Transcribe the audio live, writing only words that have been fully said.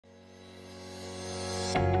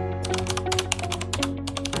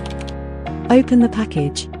Open the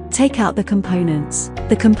package. Take out the components.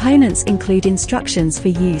 The components include instructions for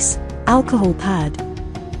use, alcohol pad,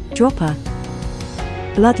 dropper,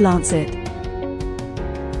 blood lancet,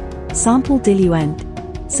 sample diluent,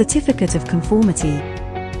 certificate of conformity,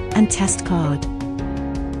 and test card.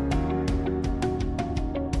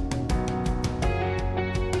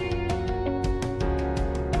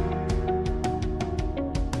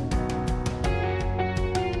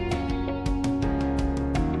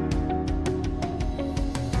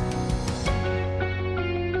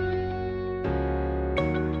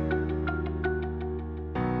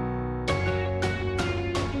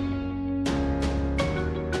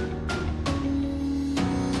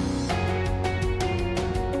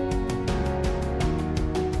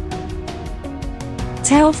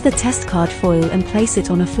 Tear off the test card foil and place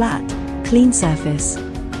it on a flat, clean surface.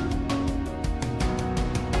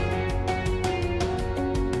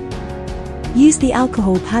 Use the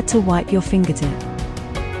alcohol pad to wipe your fingertip.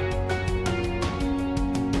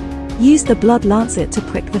 Use the blood lancet to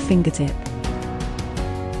prick the fingertip.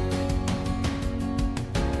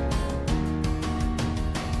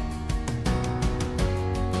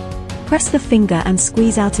 Press the finger and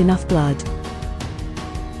squeeze out enough blood.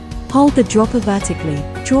 Hold the dropper vertically,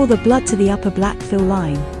 draw the blood to the upper black fill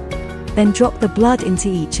line. Then drop the blood into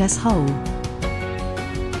each S-hole.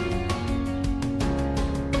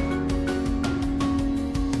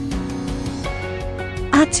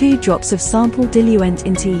 Add 2 drops of sample diluent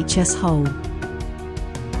into each S-hole.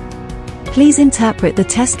 Please interpret the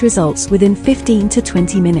test results within 15 to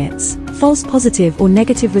 20 minutes. False positive or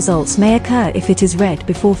negative results may occur if it is read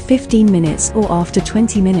before 15 minutes or after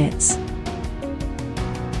 20 minutes.